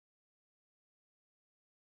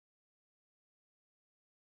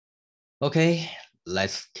Okay,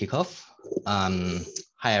 let's kick off. Hi,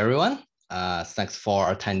 everyone. Thanks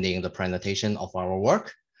for attending the presentation of our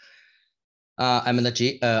work. I'm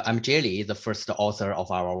Jie Li, the first author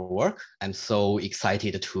of our work. I'm so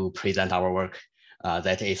excited to present our work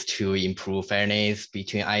that is to improve fairness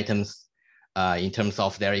between items in terms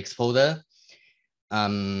of their exposure.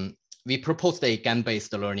 We proposed a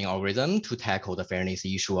GAN-based learning algorithm to tackle the fairness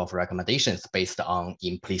issue of recommendations based on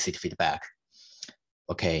implicit feedback.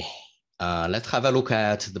 Okay. Let's have a look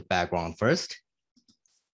at the background first.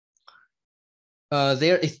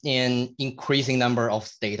 There is an increasing number of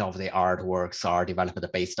state-of-the-art works are developed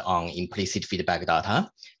based on implicit feedback data.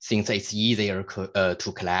 Since it's easier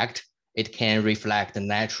to collect, it can reflect the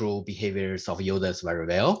natural behaviors of users very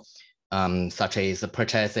well, such as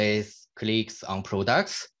purchases, clicks on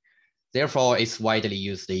products. Therefore, it's widely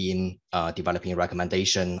used in developing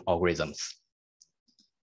recommendation algorithms.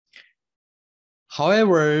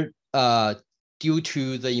 However, due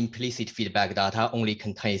to the implicit feedback data only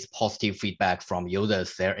contains positive feedback from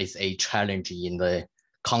users, there is a challenge in the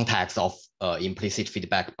context of implicit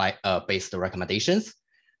feedback based recommendations,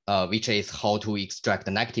 which is how to extract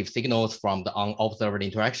the negative signals from the unobserved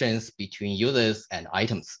interactions between users and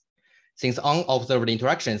items. Since unobserved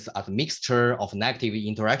interactions are a mixture of negative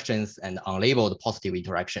interactions and unlabeled positive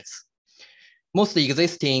interactions. Most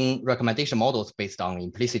existing recommendation models based on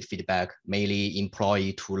implicit feedback mainly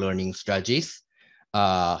employ two learning strategies: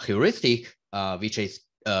 heuristic,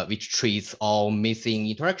 which treats all missing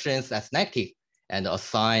interactions as negative and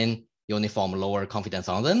assign uniform lower confidence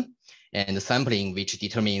on them, and sampling, which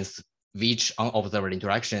determines which unobserved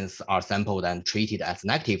interactions are sampled and treated as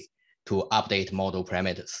negative to update model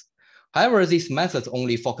parameters. However, these methods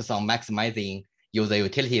only focus on maximizing user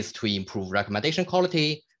utilities to improve recommendation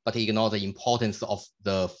quality, but ignore the importance of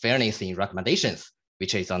the fairness in recommendations,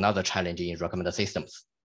 which is another challenge in recommender systems.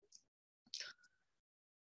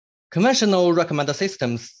 Conventional recommender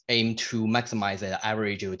systems aim to maximize the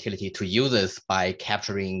average utility to users by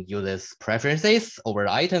capturing users' preferences over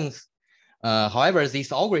items. However, these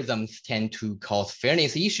algorithms tend to cause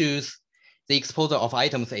fairness issues. The exposure of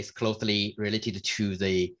items is closely related to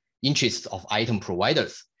the interests of item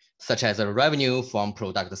providers, such as the revenue from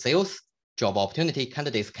product sales, job opportunity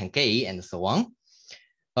candidates can gain, and so on.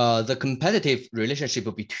 The competitive relationship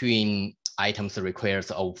between items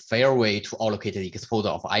requires a fair way to allocate the exposure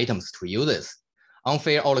of items to users.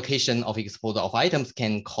 Unfair allocation of exposure of items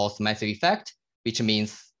can cause massive effect, which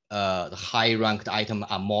means the high-ranked items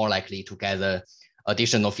are more likely to gather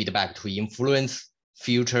additional feedback to influence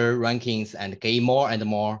future rankings and gain more and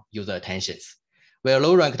more user attentions, where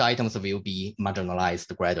low-ranked items will be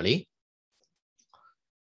marginalized gradually.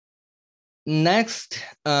 Next,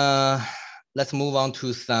 let's move on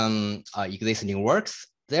to some existing works.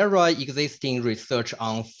 There are existing research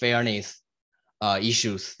on fairness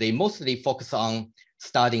issues. They mostly focus on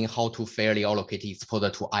studying how to fairly allocate exposure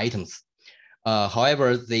to items.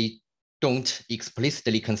 However, they don't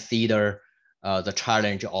explicitly consider the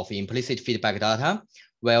challenge of implicit feedback data,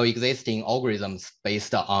 while existing algorithms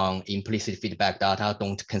based on implicit feedback data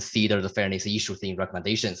don't consider the fairness issues in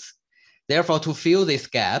recommendations. Therefore, to fill this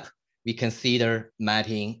gap, we consider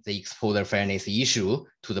mapping the exposure fairness issue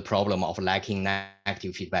to the problem of lacking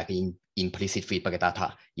negative feedback in implicit feedback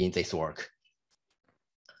data in this work.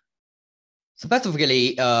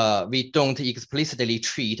 Specifically, we don't explicitly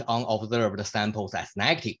treat unobserved samples as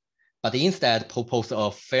negative, but instead propose a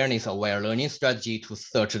fairness-aware learning strategy to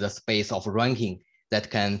search the space of ranking that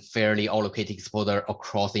can fairly allocate exposure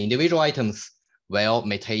across the individual items while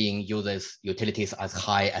maintaining users' utilities as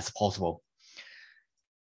high as possible.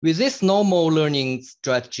 With this novel learning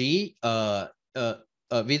strategy in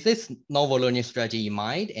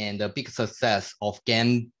mind and the big success of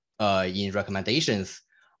GAN in recommendations,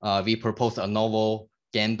 we proposed a novel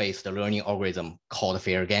GAN-based learning algorithm called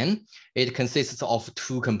FairGAN. It consists of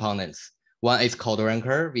two components. One is called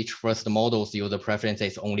ranker, which first models user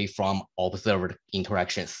preferences only from observed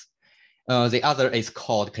interactions. The other is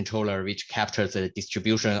called controller, which captures the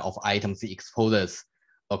distribution of items exposures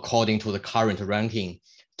according to the current ranking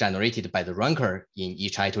generated by the ranker in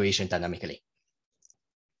each iteration dynamically.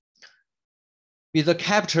 With the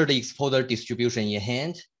captured exposure distribution in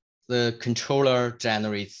hand, the controller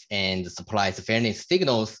generates and supplies fairness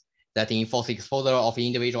signals that enforce exposure of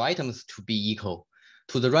individual items to be equal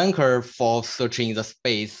to the ranker for searching the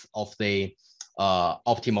space of the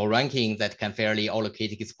optimal ranking that can fairly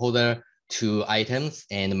allocate exposure to items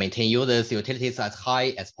and maintain users' utilities as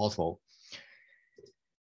high as possible.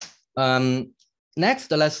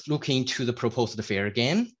 Next, let's look into the proposed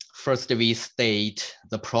FairGAN. First, we state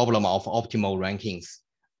the problem of optimal rankings.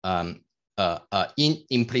 in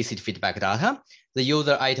implicit feedback data, the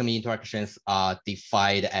user item interactions are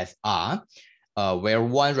defined as R, where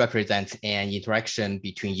 1 represents an interaction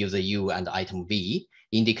between user U and item V,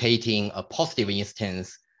 indicating a positive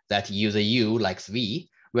instance that user U likes V,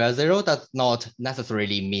 where 0 does not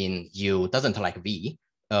necessarily mean U doesn't like V.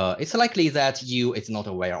 It's likely that U is not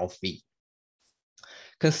aware of V.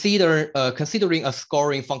 Considering a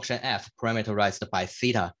scoring function f parameterized by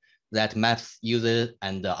theta that maps user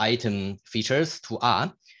and the item features to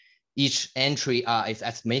R, each entry R is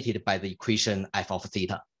estimated by the equation f of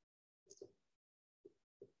theta.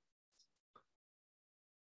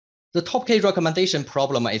 The top K recommendation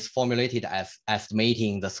problem is formulated as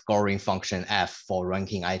estimating the scoring function f for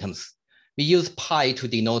ranking items. We use pi to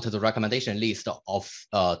denote the recommendation list of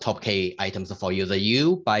top K items for user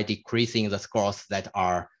U by decreasing the scores that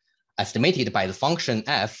are estimated by the function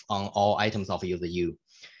f on all items of user U.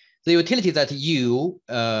 The utility that U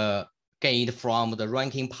gained from the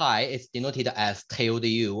ranking pi is denoted as tilde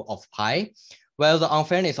U of pi, while the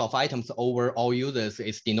unfairness of items over all users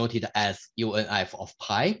is denoted as UNF of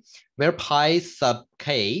pi, where pi sub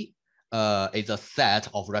k is a set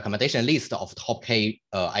of recommendation list of top K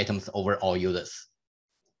items over all users.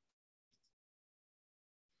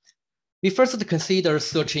 We first consider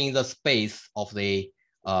searching the space of the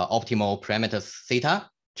optimal parameters theta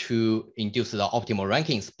to induce the optimal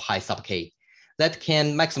rankings pi sub k that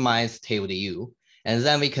can maximize tilde U. And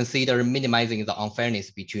then we consider minimizing the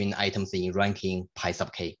unfairness between items in ranking pi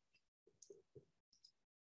sub k.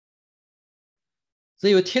 The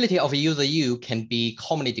utility of user U can be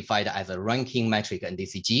commonly defined as a ranking metric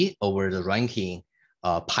NDCG over the ranking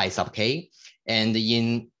pi sub k. And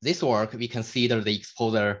in this work, we consider the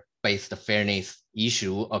exposure-based fairness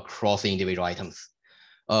issue across individual items.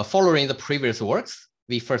 Following the previous works,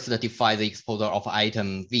 we first define the exposure of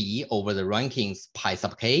item V over the rankings pi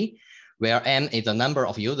sub k, where M is the number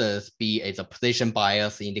of users, B is a position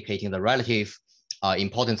bias indicating the relative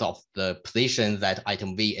importance of the position that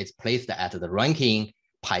item V is placed at the ranking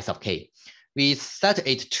pi sub k. We set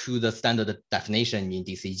it to the standard definition in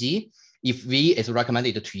DCG if V is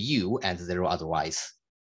recommended to U and 0 otherwise.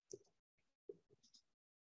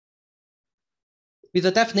 With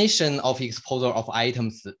the definition of exposure of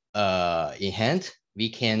items in hand, we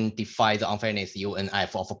can define the unfairness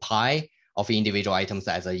UNF of pi of individual items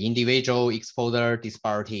as an individual exposure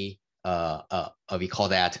disparity. We call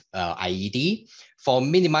that IED. For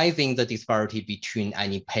minimizing the disparity between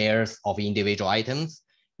any pairs of individual items,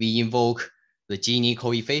 we invoke the Gini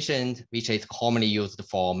coefficient, which is commonly used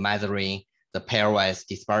for measuring the pairwise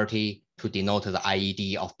disparity to denote the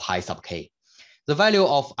IED of pi sub k. The value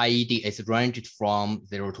of IED is ranged from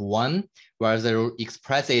 0 to 1, where 0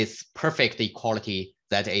 expresses perfect equality,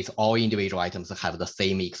 that is, all individual items have the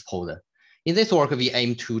same exposure. In this work, we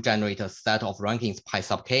aim to generate a set of rankings pi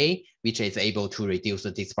sub k, which is able to reduce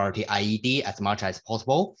the disparity IED as much as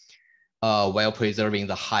possible, while preserving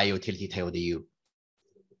the high utility tilde U.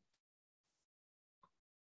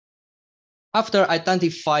 After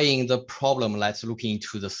identifying the problem, let's look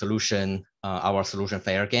into the solution, our solution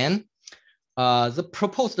FairGAN. The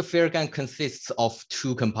proposed FairGAN consists of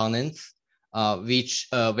 2 components,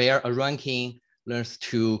 where a ranking learns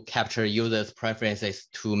to capture users' preferences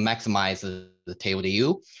to maximize the tilde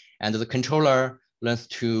U, and the controller learns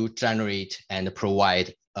to generate and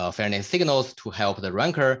provide fairness signals to help the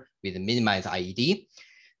ranker with minimized IED.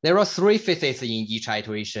 There are 3 phases in each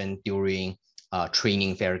iteration during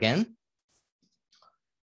training FairGAN.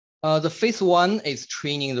 The phase 1 is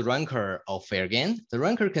training the ranker of FairGAN. The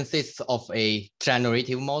ranker consists of a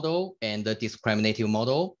generative model and a discriminative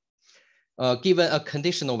model. Given a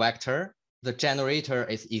conditional vector, the generator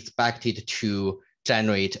is expected to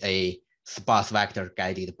generate a sparse vector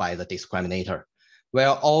guided by the discriminator, where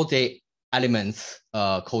all the elements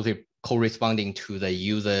corresponding to the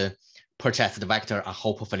user purchased vector are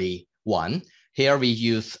hopefully 1. Here we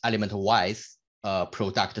use element-wise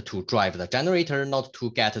product to drive the generator, not to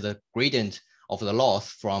get the gradient of the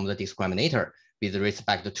loss from the discriminator with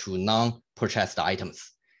respect to non-purchased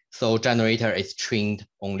items. So generator is trained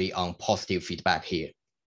only on positive feedback here.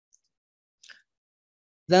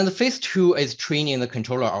 Then the phase 2 is training the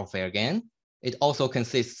controller of FairGAN. It also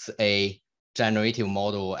consists a generative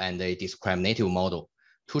model and a discriminative model.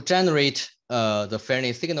 To generate the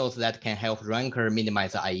fairness signals that can help ranker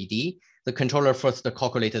minimize the IED, the controller first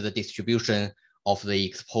calculated the distribution of the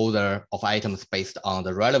exposure of items based on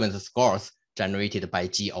the relevance scores generated by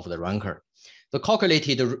G of the ranker. The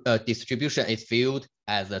calculated distribution is viewed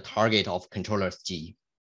as the target of controller's G.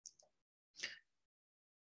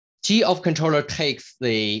 G of controller takes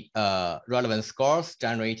the relevant scores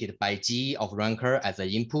generated by G of ranker as an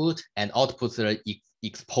input and outputs the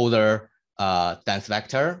exposure dense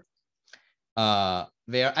vector,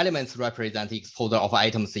 where elements represent the exposure of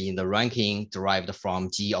items in the ranking derived from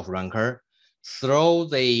G of ranker. Through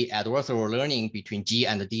the adversarial learning between G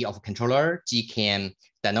and D of controller, G can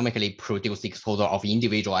dynamically produce exposure of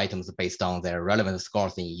individual items based on their relevant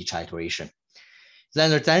scores in each iteration.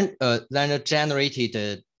 Then the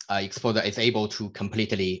generated exposure is able to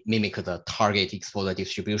completely mimic the target exposure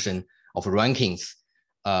distribution of rankings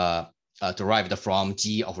derived from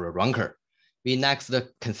G of the ranker. We next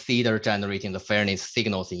consider generating the fairness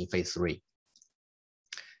signals in phase 3.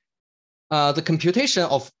 The computation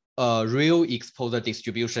of real exposure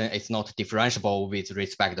distribution is not differentiable with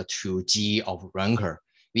respect to G of ranker.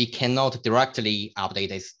 We cannot directly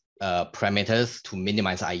update its parameters to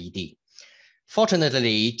minimize IED.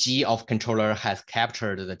 Fortunately, G of controller has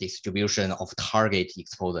captured the distribution of target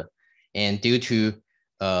exposure. And due to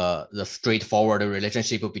the straightforward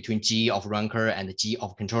relationship between G of ranker and G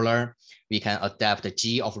of controller, we can adapt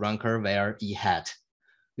G of ranker where E hat.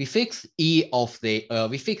 We fix G of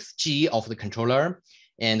the controller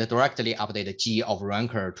and directly update G of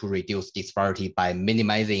ranker to reduce disparity by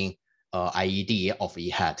minimizing IED of E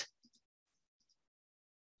hat.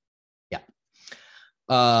 Yeah.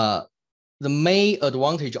 The main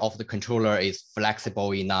advantage of the controller is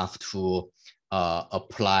flexible enough to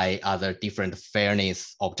apply other different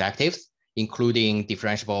fairness objectives, including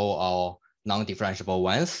differentiable or non-differentiable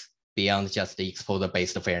ones beyond just the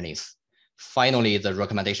exposure-based fairness. Finally, the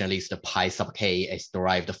recommendation list pi sub k is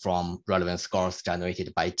derived from relevant scores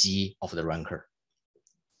generated by G of the ranker.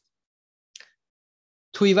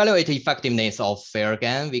 To evaluate the effectiveness of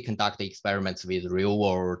FairGAN, we conduct experiments with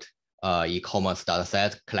real-world e-commerce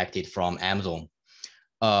dataset collected from Amazon.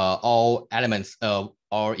 All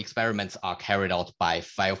experiments are carried out by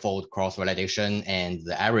five-fold cross-validation, and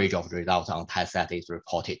the average of the results on test set is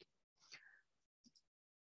reported.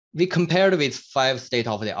 We compared with 5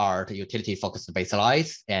 state-of-the-art utility-focused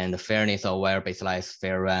baselines and fairness-aware baselines,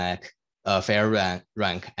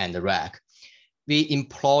 FairRank, and RAC. We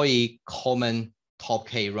employ common top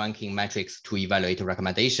K ranking metrics to evaluate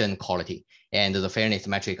recommendation quality, and the fairness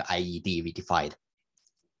metric IED we defined.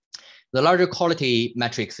 The larger quality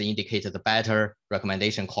metrics indicate the better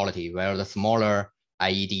recommendation quality, while the smaller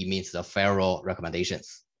IED means the fairer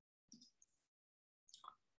recommendations.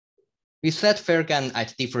 We set FairGAN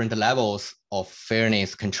at different levels of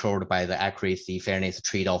fairness controlled by the accuracy fairness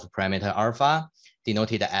trade-off parameter alpha,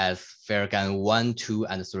 denoted as FairGAN 1, 2,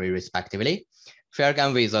 and 3 respectively.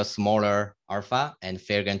 FairGAN with a smaller alpha and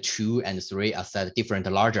FairGAN 2 and 3 are set different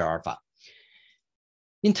larger alpha.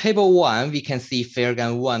 In table 1, we can see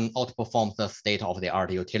FairGAN 1 outperforms the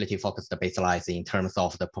state-of-the-art utility-focused baselines in terms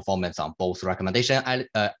of the performance on both recommendation,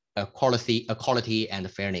 quality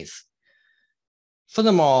and fairness.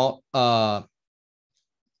 Furthermore, the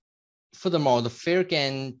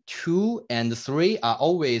FairGAN 2 and 3 are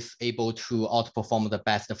always able to outperform the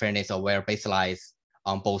best fairness-aware baselines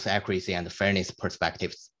on both accuracy and fairness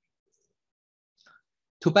perspectives.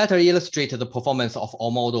 To better illustrate the performance of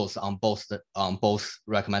all models on both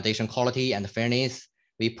recommendation quality and fairness,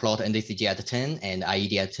 we plot NDCG at 10 and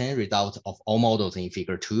IED at 10 results of all models in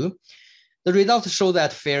figure 2. The results show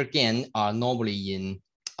that FairGAN are normally in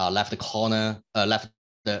top left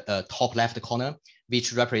corner,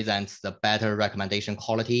 which represents the better recommendation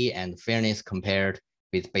quality and fairness compared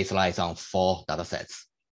with baselines on 4 datasets.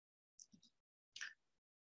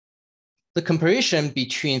 The comparison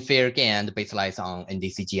between FairGAN and baselines on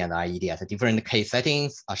NDCG and IED at different case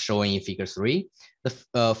settings are shown in figure 3. The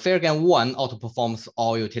FairGAN 1 outperforms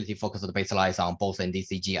all utility-focused baselines on both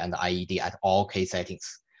NDCG and IED at all case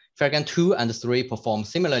settings. FairGAN 2 and 3 perform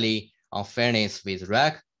similarly on fairness with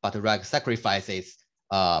RAC, but RAC sacrifices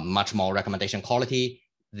much more recommendation quality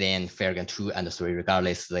than FairGAN 2 and 3,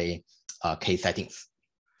 regardless the case settings.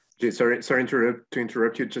 Sorry to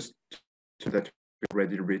interrupt you, just so that we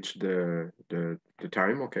already reached the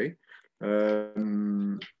time, okay?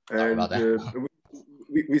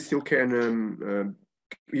 We still can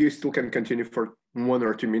you still can continue for 1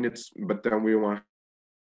 or 2 minutes, but then we want.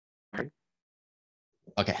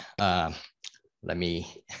 Okay, let me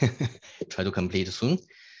try to complete soon.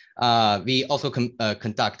 We also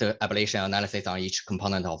conduct ablation analysis on each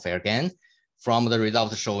component of FairGAN. From the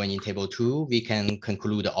results shown in table 2, we can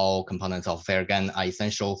conclude all components of FairGAN are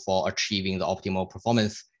essential for achieving the optimal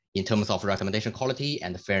performance in terms of recommendation quality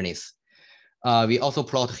and fairness. We also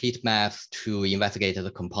plot heat maps to investigate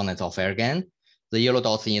the components of FairGAN. The yellow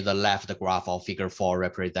dots in the left graph of figure 4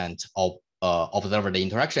 represent observed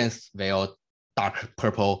interactions, while dark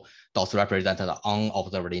purple dots represent the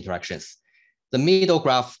unobserved interactions. The middle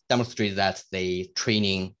graph demonstrates that the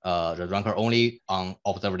training the ranker only on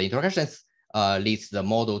observed interactions leads the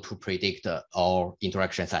model to predict all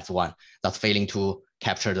interactions as one, thus failing to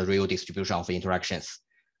capture the real distribution of interactions.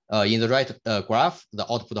 In the right graph, the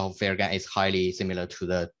output of FairGAN is highly similar to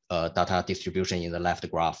the data distribution in the left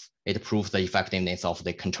graph. It proves the effectiveness of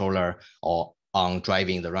the controller or on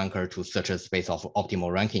driving the ranker to such a space of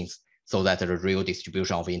optimal rankings so that the real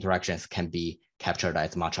distribution of interactions can be captured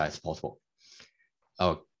as much as possible.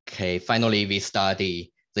 Okay, finally, we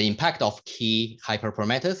study the impact of key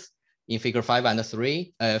hyperparameters. In figure 5 and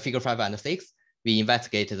 6, we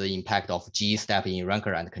investigate the impact of G step in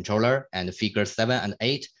ranker and controller, and figure 7 and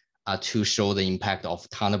 8 are to show the impact of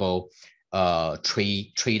tunnable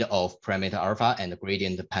trade-off parameter alpha and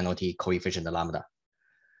gradient penalty coefficient lambda.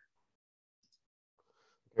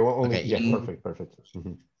 Okay, yeah, perfect.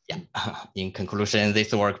 Mm-hmm. Yeah, in conclusion,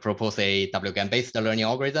 this work proposed a GAN-based learning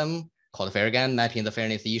algorithm called FairGAN, mapping the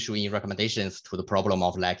fairness issue in recommendations to the problem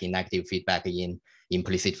of lacking negative feedback in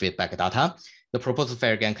implicit feedback data. The proposed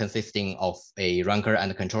FairGAN, consisting of a ranker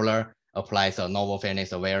and controller, applies a novel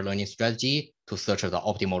fairness-aware learning strategy to search the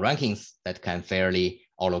optimal rankings that can fairly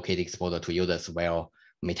allocate exposure to users while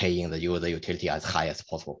maintaining the user utility as high as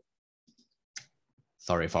possible.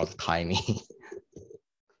 Sorry for the timing.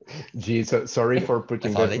 Gee, so sorry for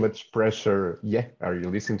putting that much pressure. Yeah, are you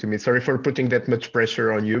listening to me? Sorry for putting that much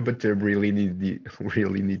pressure on you, but really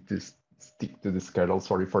need to stick to the schedule.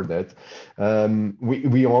 Sorry for that.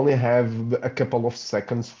 We only have a couple of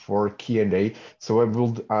seconds for Q&A, so I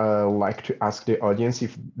would like to ask the audience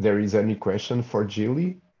if there is any question for Jie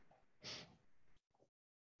Li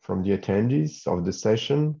from the attendees of the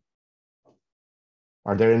session.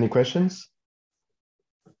 Are there any questions?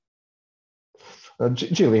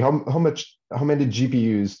 Jie Li, how many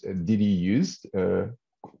GPUs did you use?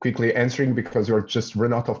 Quickly answering because you're just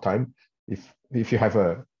run out of time. If you have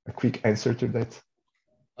a quick answer to that.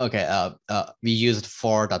 Okay, we used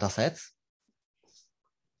 4 data sets.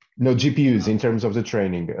 No, GPUs in terms of the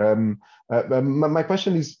training. My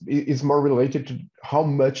question is more related to how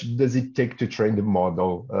much does it take to train the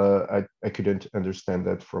model? I couldn't understand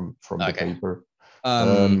that from the paper.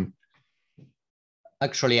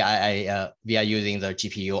 Actually, we are using the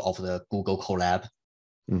GPU of the Google Colab.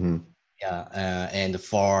 Mm-hmm. Yeah, and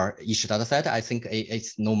for each data set, I think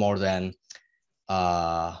it's no more than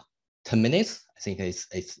 10 minutes. I think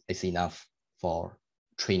it's enough for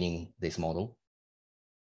training this model.